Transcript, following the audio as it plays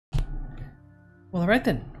Well, alright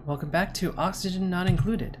then. Welcome back to Oxygen Not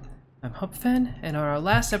Included. I'm Hupfen, and on our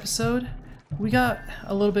last episode, we got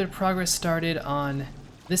a little bit of progress started on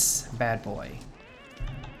this bad boy.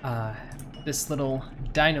 This little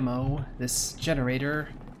dynamo, this generator,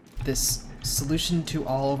 this solution to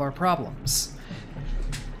all of our problems.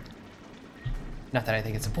 Not that I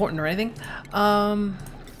think it's important or anything.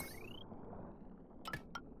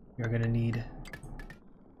 You're gonna need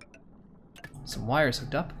some wires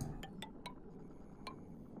hooked up.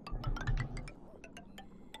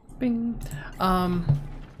 Bing.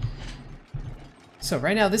 So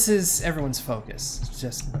right now this is everyone's focus.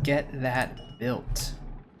 Just get that built.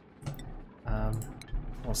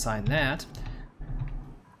 We'll sign that.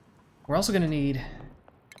 We're also gonna need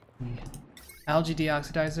the algae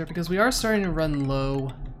deoxidizer because we are starting to run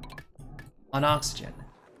low on oxygen.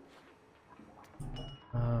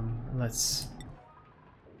 Let's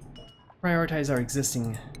prioritize our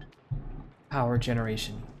existing power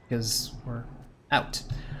generation because we're out.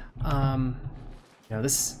 You know,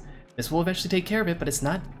 this will eventually take care of it, but it's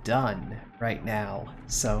not done right now.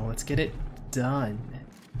 So let's get it done.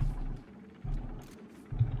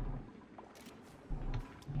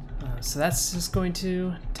 So that's just going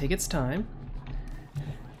to take its time.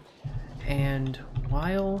 And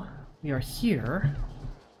while we are here,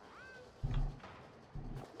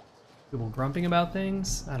 people grumping about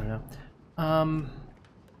things? I don't know.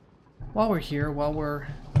 While we're here, while we're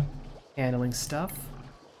handling stuff.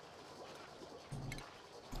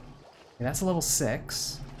 Okay, that's a level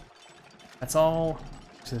 6. That's all.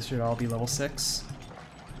 So this should all be level 6.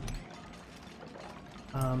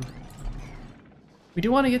 We do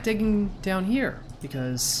want to get digging down here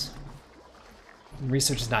because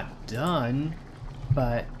research is not done,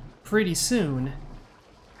 but pretty soon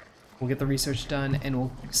we'll get the research done and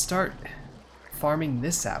we'll start farming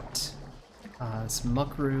this out. It's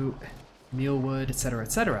muckroot, mealwood, etc.,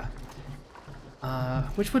 etc.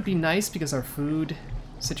 Which would be nice because our food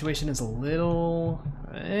situation is a little...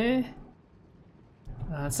 it's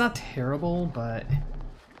not terrible, but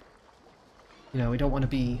you know, we don't want to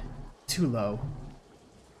be too low.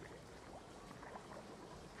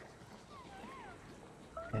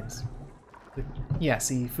 Yeah,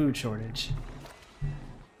 see, food shortage.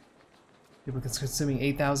 People consuming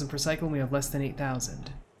 8,000 per cycle, and we have less than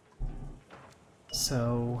 8,000.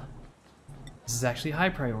 So this is actually high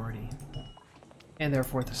priority. And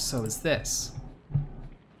therefore, so is this.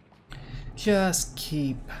 Just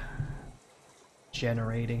keep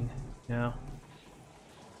generating, you know.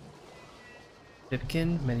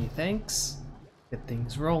 Duplicant, many thanks. Get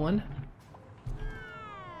things rolling.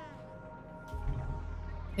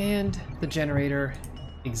 And the generator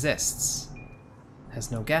exists.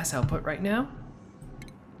 Has no gas output right now.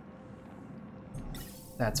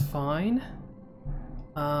 That's fine.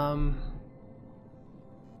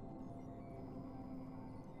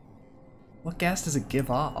 What gas does it give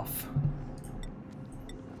off?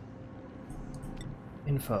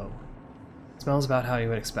 Info. Smells about how you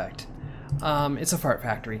would expect. It's a fart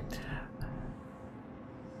factory.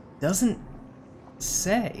 Doesn't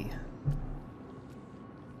say.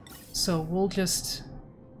 So we'll just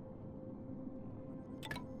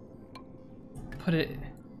put it,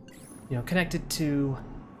 you know, connect it to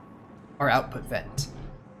our output vent.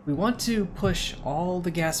 We want to push all the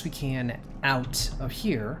gas we can out of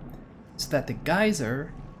here so that the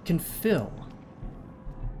geyser can fill.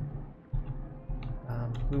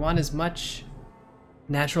 We want as much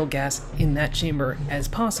natural gas in that chamber as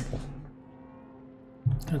possible.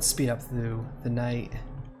 Let's speed up through the night.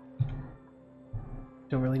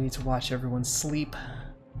 Don't really need to watch everyone sleep.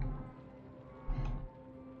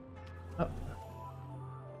 Oh.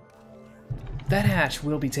 That hatch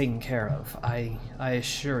will be taken care of, I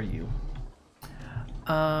assure you.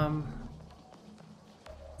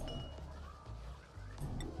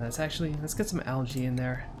 Let's get some algae in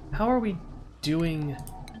there. How are we doing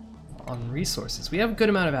on resources? We have a good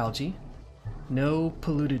amount of algae. No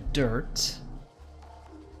polluted dirt.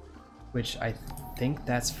 Which I think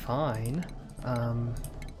that's fine. I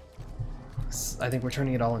think we're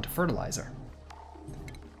turning it all into fertilizer.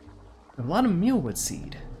 A lot of mealwood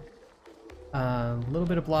seed. A little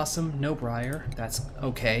bit of blossom, no briar. That's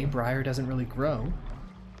okay. Briar doesn't really grow.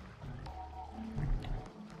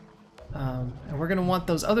 And we're gonna want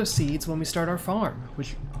those other seeds when we start our farm,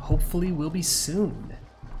 which hopefully will be soon.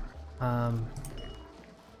 Let's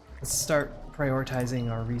start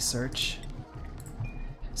prioritizing our research.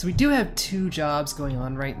 So we do have 2 jobs going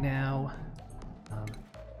on right now.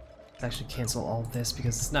 Let's actually cancel all of this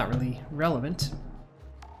because it's not really relevant.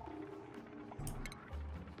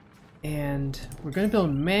 And we're going to build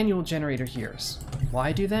a manual generator here. So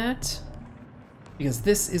why do that? because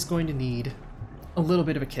this is going to need a little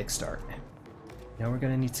bit of a kickstart. Now we're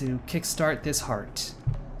going to need to kickstart this heart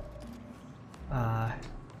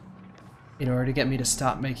in order to get me to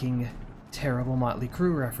stop making terrible Motley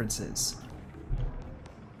Crue references.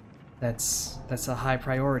 That's a high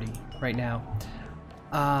priority right now.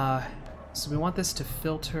 So we want this to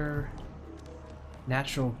filter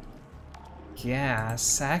natural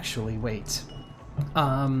gas. Actually, wait.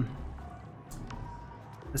 Let's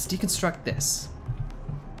deconstruct this.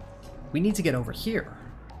 We need to get over here.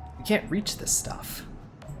 We can't reach this stuff.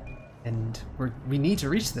 And we need to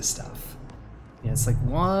reach this stuff. Yeah, it's like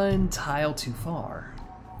one tile too far.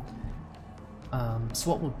 So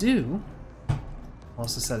what we'll do, I'll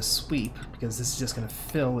also set a sweep, because this is just going to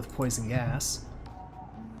fill with poison gas.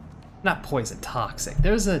 Not poison, toxic.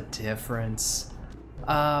 There's a difference.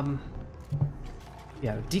 Yeah,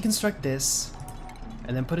 deconstruct this,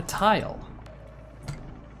 and then put a tile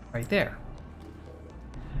right there.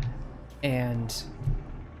 And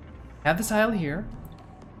have the tile here,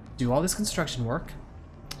 do all this construction work.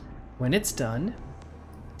 When it's done,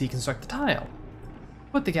 deconstruct the tile.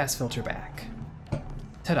 Put the gas filter back.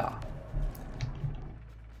 Ta-da.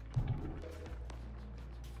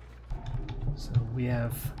 So we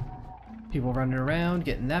have people running around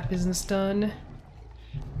getting that business done.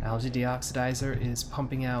 Algae deoxidizer is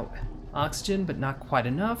pumping out oxygen, but not quite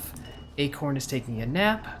enough. Acorn is taking a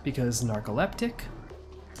nap because narcoleptic.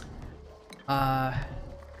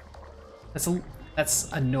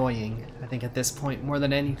 That's annoying, I think, at this point, more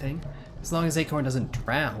than anything. As long as Acorn doesn't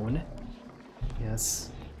drown. Yeah,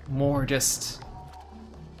 it's more just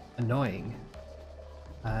annoying.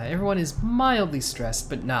 Everyone is mildly stressed,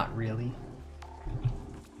 but not really.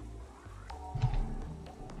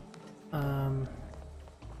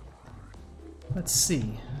 Let's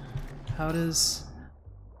see. How does...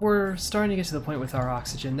 We're starting to get to the point with our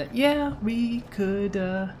oxygen that, yeah, we could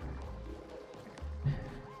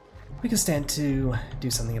stand to do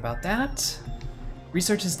something about that.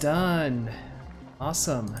 Research is done.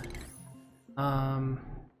 Awesome. Yeah,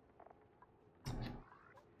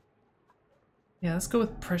 let's go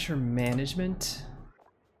with pressure management.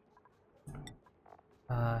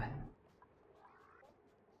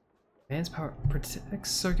 Advanced power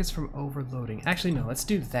protects circuits from overloading. Actually, no, let's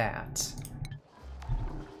do that.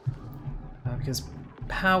 Because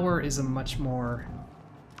power is a much more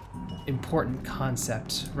important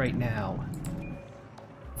concept right now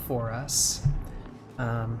for us.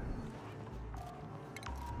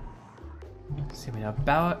 See, we have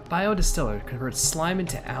biodistiller converts slime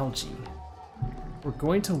into algae. We're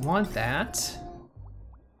going to want that.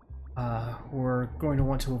 We're going to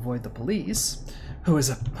want to avoid the police, who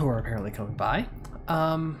are apparently coming by.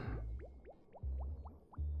 Don't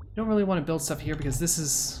really want to build stuff here because this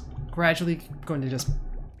is gradually going to just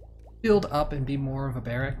build up and be more of a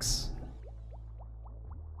barracks.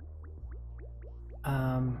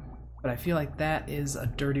 But I feel like that is a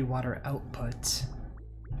dirty water output.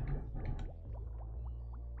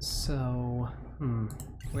 So,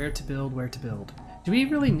 where to build, where to build. Do we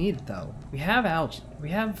really need it though? We have algae, we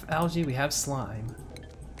have slime.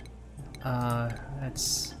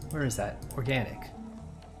 Where is that? Organic.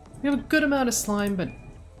 We have a good amount of slime, but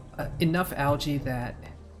enough algae that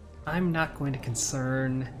I'm not going to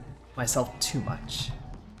concern myself too much.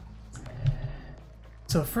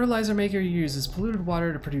 So a fertilizer maker uses polluted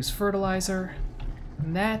water to produce fertilizer,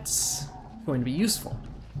 and that's going to be useful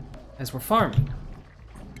as we're farming,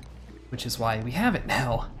 which is why we have it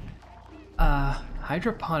now.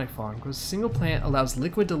 Hydroponic farm grows a single plant, allows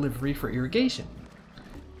liquid delivery for irrigation.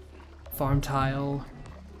 Farm tile,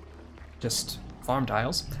 just farm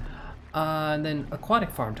tiles, and then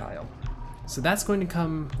aquatic farm tile. So that's going to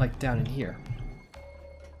come like down in here.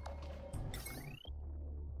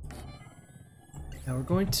 Now we're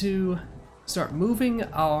going to start moving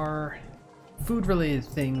our food-related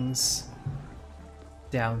things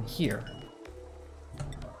down here.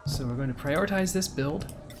 So we're going to prioritize this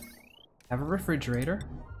build, have a refrigerator,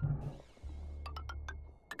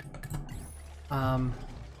 and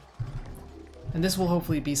this will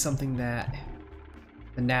hopefully be something that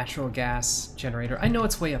the natural gas generator, I know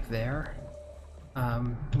it's way up there.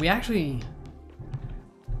 We actually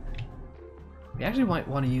might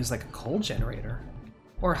want to use like a coal generator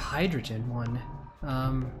or a hydrogen one,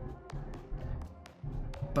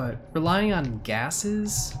 but relying on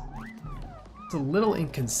gases, it's a little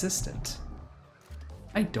inconsistent.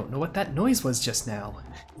 I don't know what that noise was just now.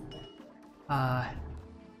 Yeah,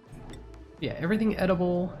 everything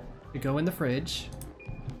edible to go in the fridge.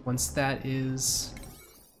 Once that is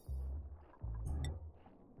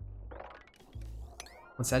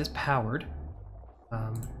powered,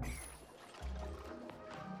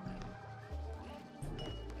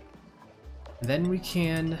 Then we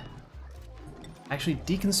can actually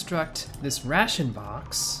deconstruct this ration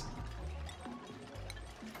box,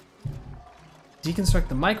 deconstruct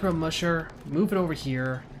the micro musher, move it over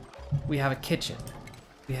here. We have a kitchen.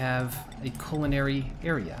 We have a culinary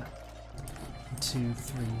area. 1, 2,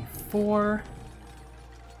 3, 4.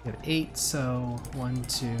 We have 8, so 1,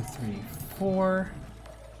 2, 3, 4.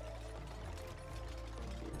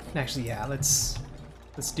 Actually, yeah, let's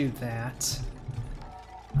do that.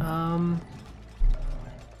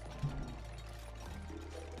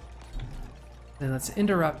 Then let's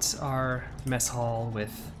interrupt our mess hall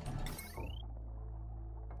with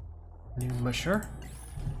new musher,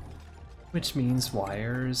 which means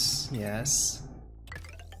wires, yes.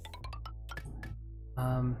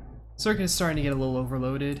 Circuit is starting to get a little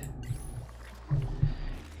overloaded.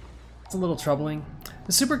 It's a little troubling.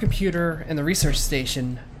 The supercomputer and the research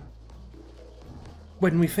station,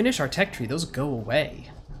 when we finish our tech tree, those go away.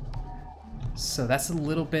 So that's a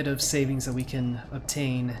little bit of savings that we can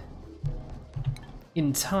obtain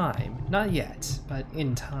in time. Not yet, but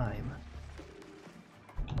in time.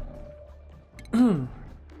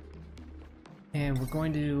 And we're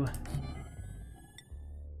going to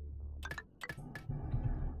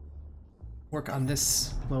work on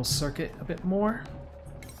this little circuit a bit more.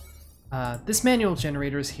 This manual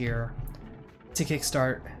generator is here to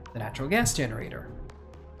kickstart the natural gas generator.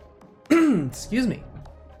 Excuse me.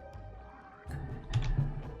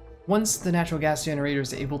 Once the natural gas generator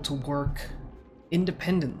is able to work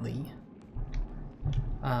independently,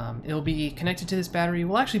 it'll be connected to this battery.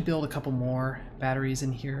 We'll actually build a couple more batteries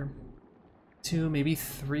in here. 2, maybe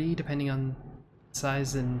 3, depending on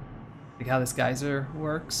size and like how this geyser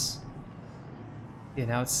works. Yeah,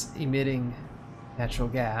 now it's emitting natural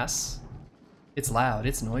gas. It's loud,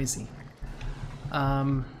 it's noisy.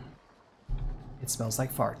 It smells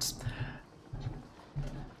like farts.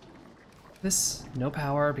 This, no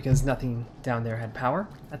power because nothing down there had power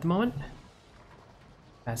at the moment.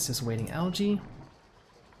 That's just waiting algae.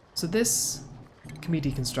 So this can be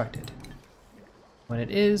deconstructed. When it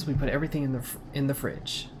is, we put everything in the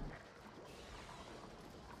fridge.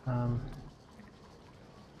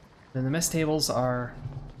 Then the mess tables are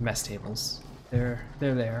mess tables. They're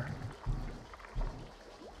there.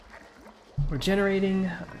 We're generating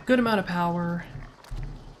a good amount of power.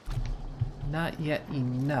 Not yet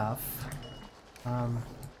enough.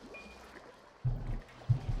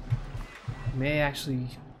 May actually,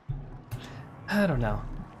 I don't know.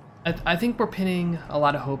 I think we're pinning a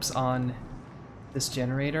lot of hopes on this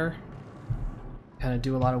generator. Kind of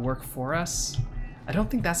do a lot of work for us. I don't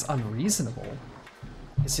think that's unreasonable.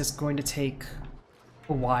 It's just going to take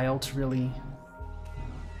a while to really,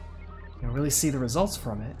 really see the results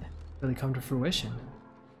from it, really come to fruition.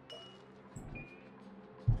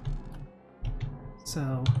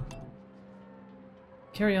 So,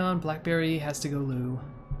 carry on. Blackberry has to go loo.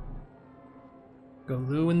 Go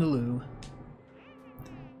loo in the loo.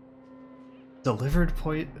 Delivered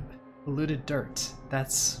polluted dirt.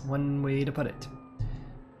 That's one way to put it.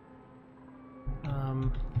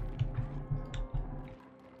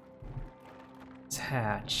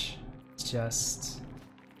 Attach. Just,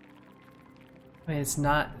 I mean, it's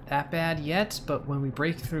not that bad yet, but when we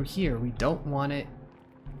break through here, we don't want it,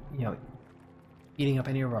 eating up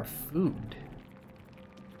any of our food.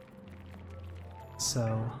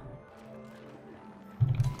 So,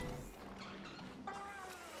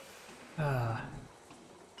 gonna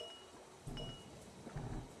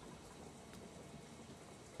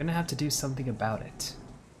have to do something about it.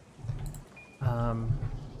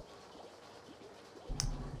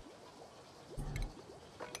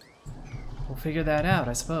 We'll figure that out,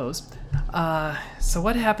 I suppose. So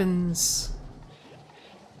what happens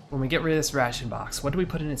when we get rid of this ration box? What do we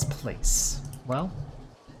put in its place? Well,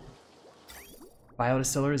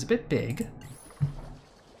 biodistiller is a bit big.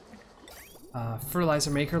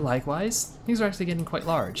 Fertilizer maker, likewise. These are actually getting quite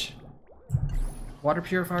large. Water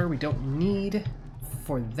purifier we don't need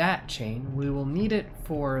for that chain. We will need it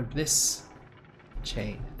for this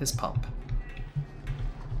chain, this pump.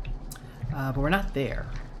 But we're not there.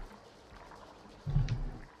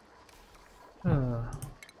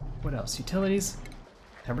 What else? Utilities.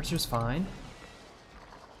 Temperature's fine.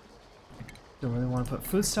 Don't really want to put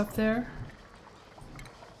food stuff there.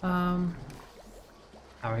 I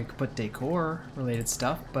could put decor related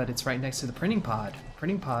stuff, but it's right next to the printing pod.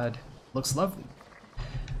 Printing pod looks lovely.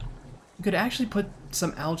 You could actually put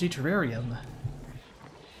some algae terrarium.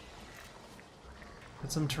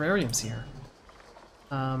 Put some terrariums here.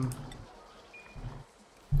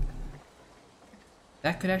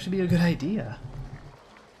 That could actually be a good idea.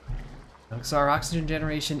 So our oxygen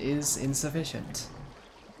generation is insufficient.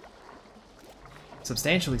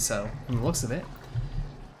 substantially so, from the looks of it.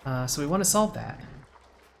 So we want to solve that.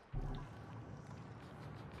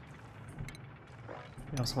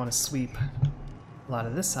 We also want to sweep a lot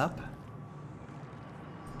of this up.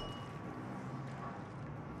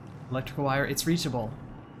 Electrical wire, it's reachable.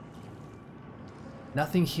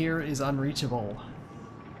 Nothing here is unreachable.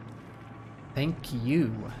 Thank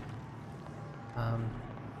you.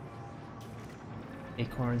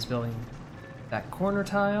 Acorn's building that corner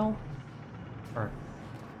tile, or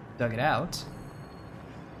dug it out.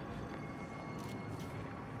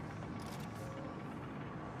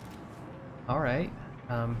 All right.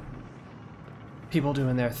 People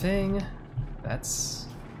doing their thing. That's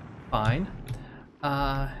fine.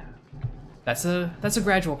 That's a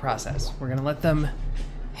gradual process. We're gonna let them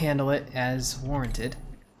handle it as warranted.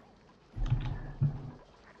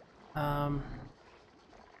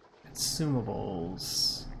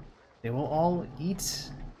 Consumables. They will all eat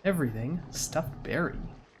everything. Stuffed berry.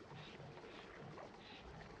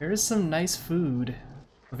 There is some nice food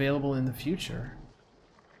available in the future.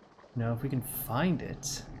 You know, if we can find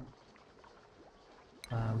it.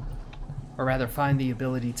 Or rather, find the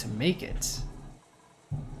ability to make it.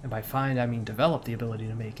 And by find, I mean develop the ability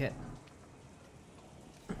to make it.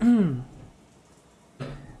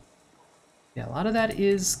 Yeah, a lot of that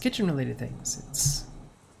is kitchen-related things. It's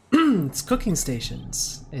it's cooking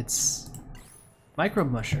stations. It's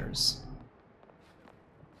microbe mushers.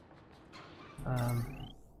 We'll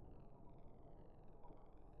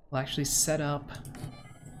actually set up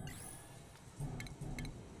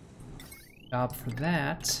a job for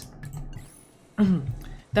that.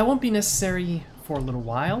 That won't be necessary for a little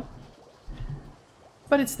while,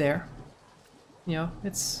 but it's there. You know,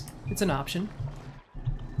 it's an option.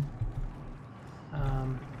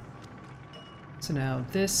 So now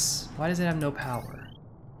this, why does it have no power?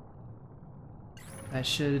 That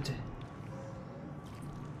should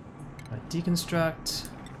deconstruct.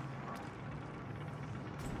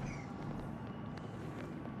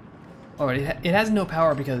 Oh, it has no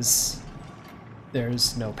power because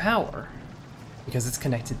there's no power. Because it's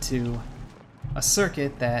connected to a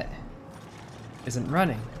circuit that isn't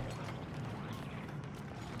running.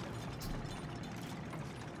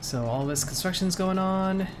 So all this construction's going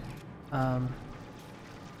on.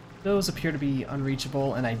 Those appear to be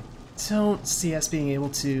unreachable, and I don't see us being able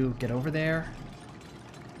to get over there.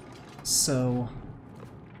 So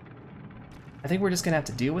I think we're just gonna have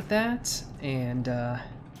to deal with that, and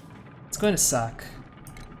it's going to suck.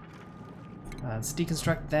 Let's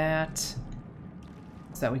deconstruct that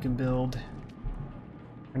so that we can build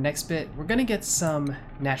our next bit. We're gonna get some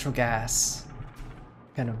natural gas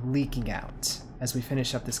kind of leaking out as we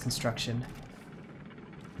finish up this construction.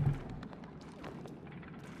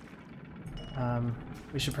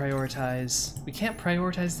 We should prioritize. We can't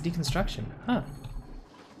prioritize the deconstruction, huh?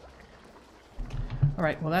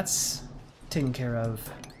 Alright, well that's taken care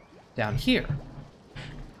of down here.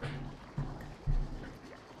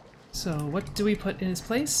 So what do we put in its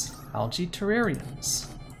place? Algae terrariums.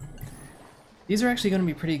 These are actually going to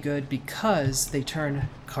be pretty good because they turn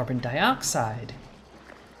carbon dioxide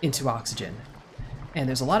into oxygen. And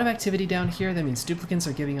there's a lot of activity down here. That means duplicants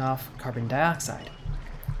are giving off carbon dioxide.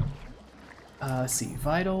 Let's see,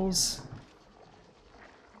 vitals.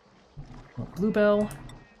 Bluebell.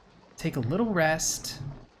 Take a little rest.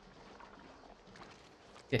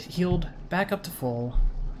 Get healed back up to full.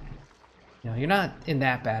 You know, you're not in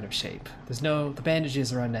that bad of shape. The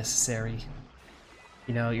bandages are unnecessary.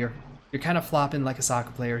 You know, you're kind of flopping like a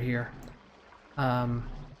soccer player here. But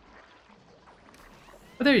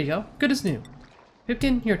there you go, good as new.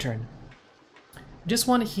 Hupfen, your turn. Just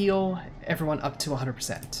want to heal everyone up to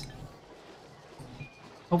 100%.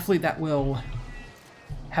 Hopefully that will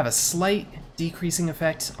have a slight decreasing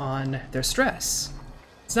effect on their stress.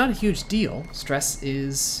 It's not a huge deal. Stress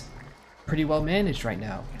is pretty well managed right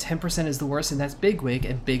now. 10% is the worst, and that's Bigwig,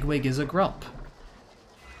 and Bigwig is a grump.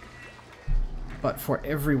 But for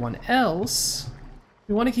everyone else,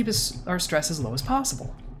 we want to keep our stress as low as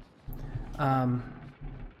possible. I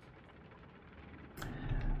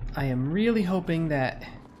am really hoping that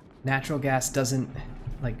natural gas doesn't,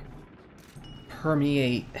 like,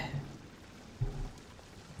 permeate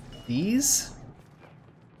these.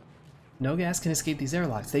 No gas can escape these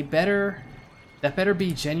airlocks. That better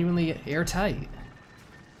be genuinely airtight.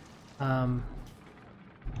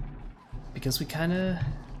 Because we kind of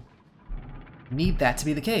need that to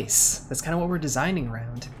be the case. That's kind of what we're designing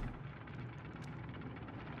around.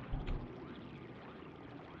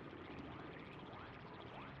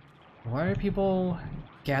 Why are people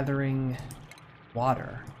gathering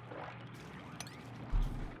water?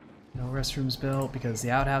 No restrooms built because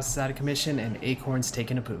the outhouse is out of commission and Acorn's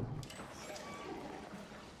taking a poo.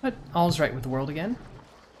 But all's right with the world again.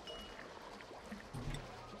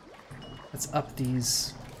 Let's up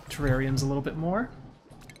these terrariums a little bit more.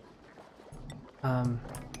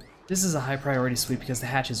 This is a high priority sweep because the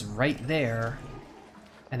hatch is right there,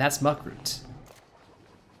 and that's muckroot.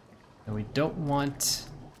 And we don't want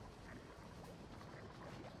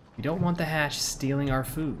the hatch stealing our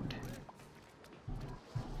food.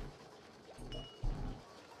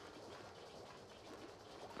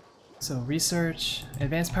 So research,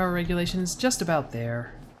 advanced power regulation is just about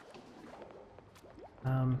there.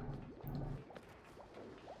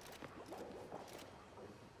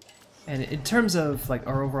 And in terms of like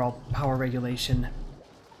our overall power regulation,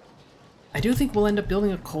 I do think we'll end up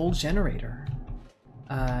building a coal generator.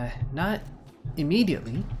 Not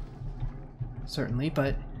immediately, certainly,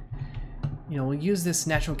 but you know, we'll use this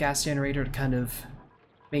natural gas generator to kind of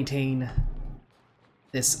maintain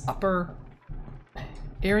this upper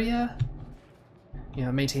area, you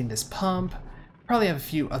know, maintain this pump, probably have a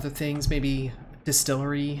few other things, maybe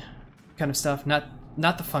distillery kind of stuff, not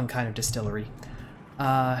the fun kind of distillery,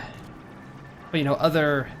 but you know,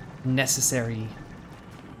 other necessary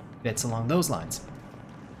bits along those lines.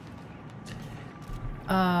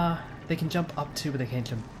 They can jump up to, but they can't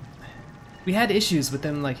jump. We had issues with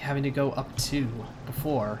them like having to go up to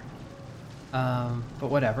before, but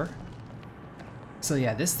whatever. So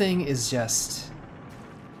yeah, this thing is just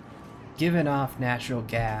giving off natural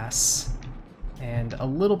gas, and a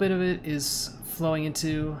little bit of it is flowing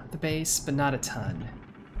into the base, but not a ton.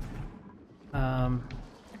 And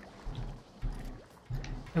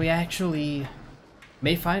we actually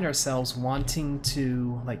may find ourselves wanting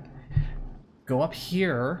to like go up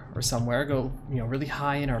here or somewhere, go, you know, really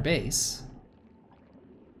high in our base.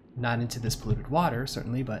 Not into this polluted water,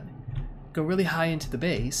 certainly, but go really high into the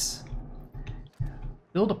base.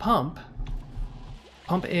 Build a pump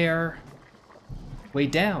air way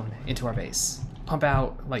down into our base. Pump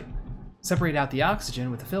out, like, separate out the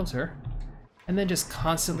oxygen with the filter, and then just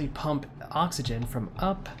constantly pump oxygen from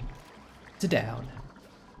up to down.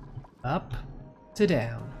 Up to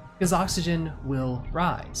down. Because oxygen will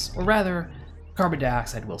rise, or rather, carbon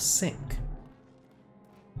dioxide will sink.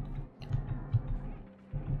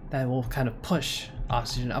 That will kind of push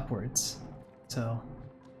oxygen upwards. So,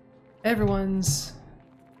 everyone's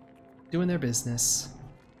doing their business.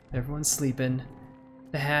 Everyone's sleeping.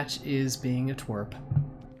 The hatch is being a twerp.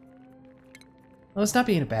 Well, it's not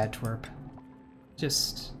being a bad twerp.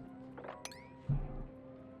 Just, I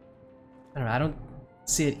don't know, I don't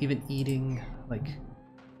see it even eating, like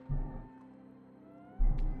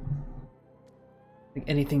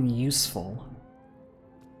anything useful.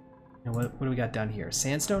 And what do we got down here?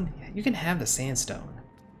 Sandstone? Yeah, you can have the sandstone.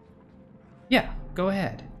 Yeah, go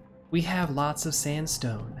ahead. We have lots of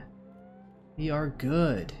sandstone. We are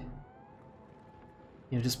good.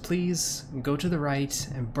 You know, just please go to the right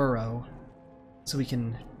and burrow so we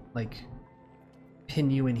can, like, pin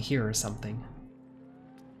you in here or something.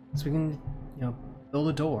 So we can, you know, build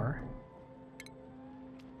a door.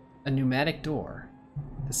 A pneumatic door.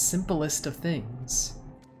 The simplest of things.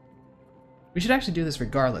 We should actually do this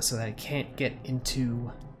regardless so that it can't get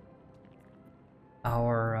into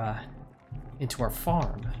our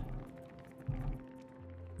farm.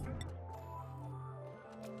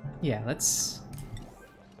 Yeah, let's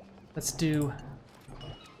do,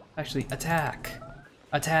 actually, attack.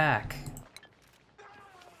 Attack.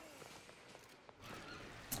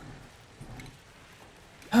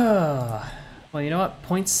 Well, you know what?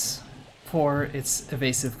 Points for its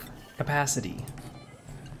evasive capacity.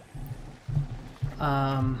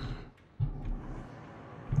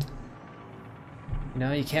 You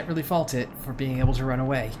know, you can't really fault it for being able to run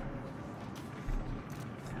away.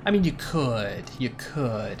 I mean, you could,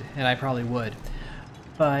 and I probably would,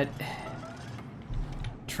 but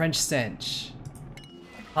Trench Stench,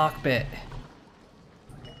 Hawkbit,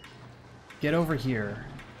 get over here,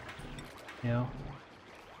 you know.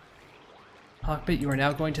 Hawkbit, you are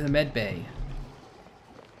now going to the med bay.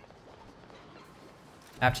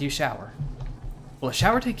 After you shower. Will a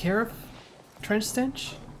shower take care of Trench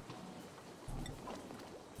Stench?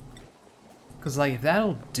 Because, like, if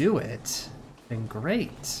that'll do it, then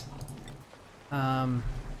great.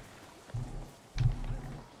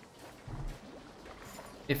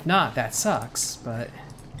 If not, that sucks, but,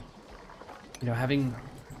 you know, having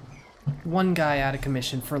one guy out of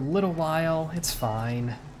commission for a little while, it's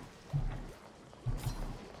fine.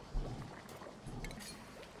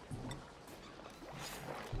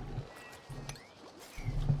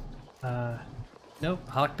 Nope,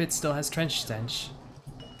 Hawkbit still has Trench Stench.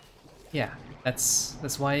 Yeah,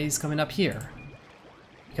 That's why he's coming up here.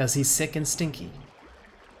 Because he's sick and stinky.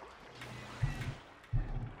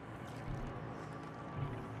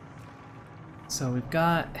 So we've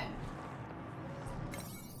got...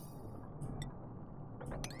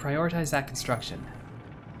 Prioritize that construction.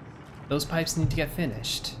 Those pipes need to get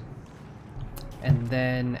finished. And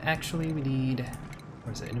then actually we need...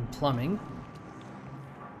 Where is it? In plumbing.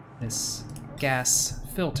 This gas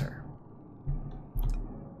filter.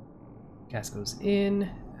 Gas goes in,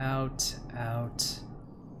 out, out,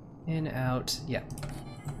 in, out. Yeah.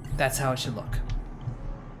 That's how it should look.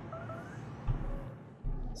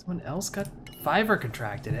 Someone else got... Fiverr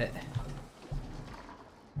contracted it.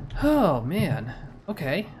 Oh, man.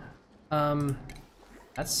 Okay.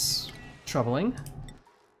 That's troubling.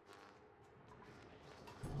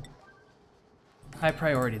 High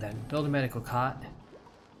priority then. Build a medical cot.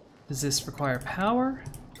 Does this require power?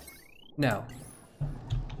 No.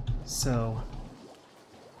 So,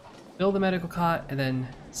 build the medical cot and then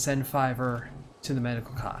send Fiverr to the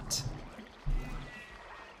medical cot.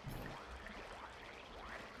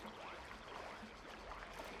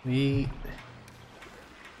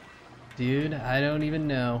 Dude, I don't even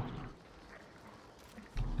know.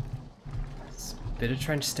 It's a bit of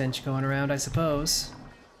trench stench going around, I suppose.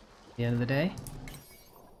 At the end of the day.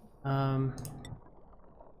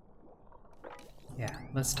 Yeah,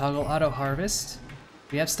 let's toggle auto harvest.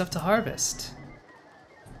 We have stuff to harvest.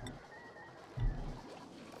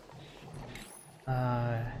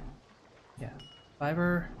 Yeah,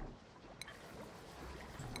 Fiverr's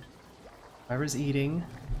eating.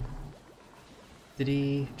 Did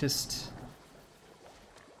he just...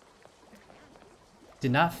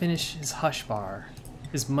 Did not finish his hush bar,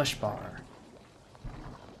 his mush bar.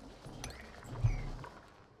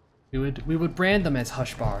 We would brand them as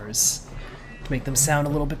hush bars to make them sound a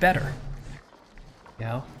little bit better. You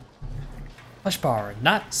know? Hush bar,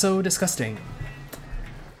 not so disgusting.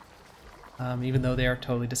 Even though they are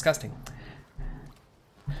totally disgusting.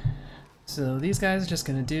 So these guys are just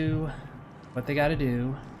gonna do what they gotta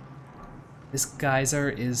do. This geyser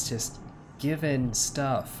is just giving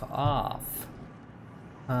stuff off.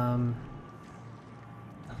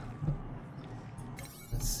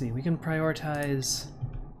 Let's see, we can prioritize...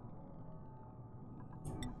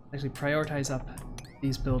 Actually prioritize up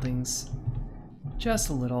these buildings just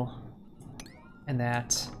a little. And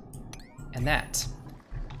that. And that.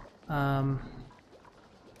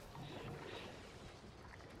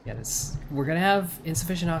 Yeah, we're gonna have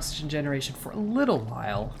insufficient oxygen generation for a little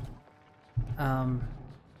while.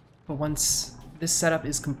 But once this setup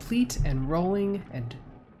is complete and rolling and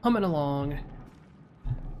humming along,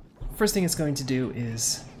 first thing it's going to do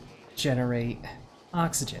is generate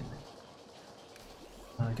oxygen.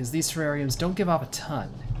 Because these terrariums don't give off a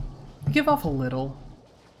ton. They give off a little.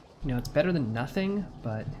 You know, it's better than nothing,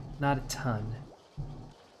 but not a ton.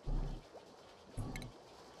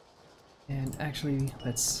 And actually,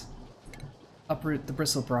 let's uproot the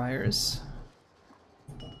bristle briars.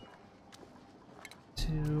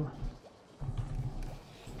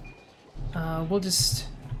 We'll just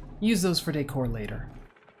use those for decor later.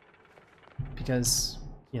 Because,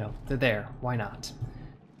 you know, they're there. Why not?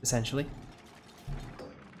 Essentially.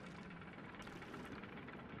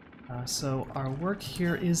 So our work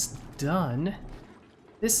here is done.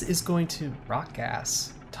 This is going to rock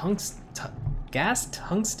gas. Gas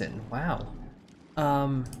tungsten. Wow.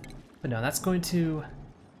 But no, that's going to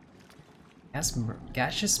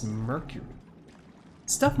gaseous mercury.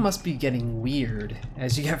 Stuff must be getting weird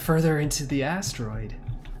as you get further into the asteroid.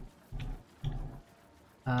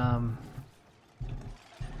 But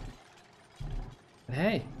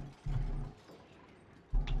hey.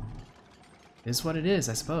 It is what it is,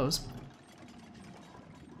 I suppose.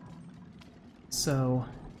 So,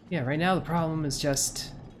 yeah, right now the problem is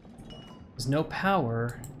just there's no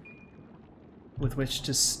power with which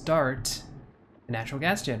to start a natural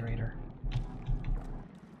gas generator.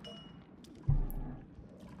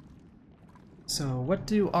 So what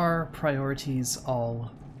do our priorities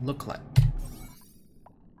all look like?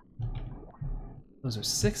 Those are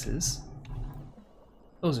 6s.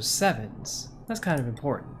 Those are 7s. That's kind of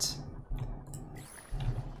important.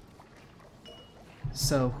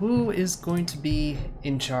 So who is going to be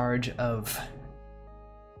in charge of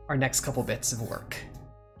our next couple bits of work?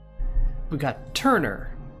 We got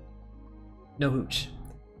Turner. No hooch.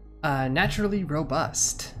 Naturally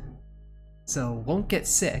robust. So won't get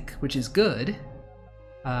sick, which is good.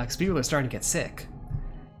 Because people are starting to get sick.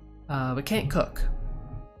 But can't cook.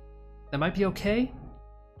 That might be okay.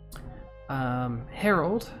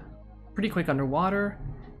 Harold. Pretty quick underwater.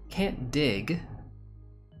 Can't dig.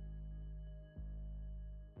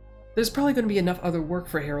 There's probably going to be enough other work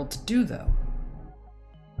for Harold to do, though.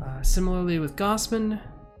 Similarly with Gossman,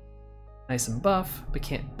 nice and buff, but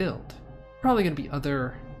can't build. Probably going to be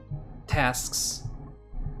other tasks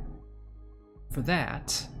for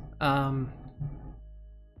that. You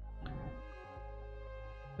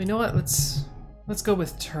know what? Let's go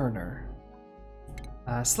with Turner.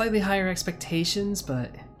 Slightly higher expectations,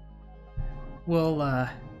 but we'll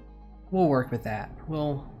work with that.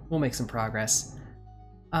 We'll make some progress.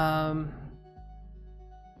 We're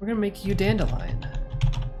gonna make you Dandelion.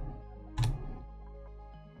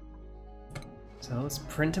 So let's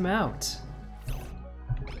print him out.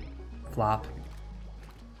 Flop.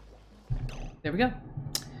 There we go.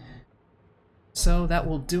 So that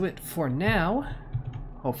will do it for now.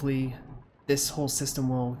 Hopefully this whole system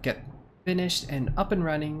will get finished and up and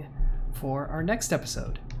running for our next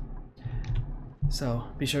episode. So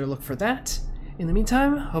be sure to look for that. In the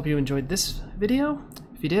meantime, hope you enjoyed this video.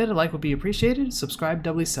 If you did, a like would be appreciated. Subscribe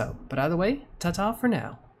doubly so. But either way, ta-ta for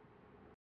now.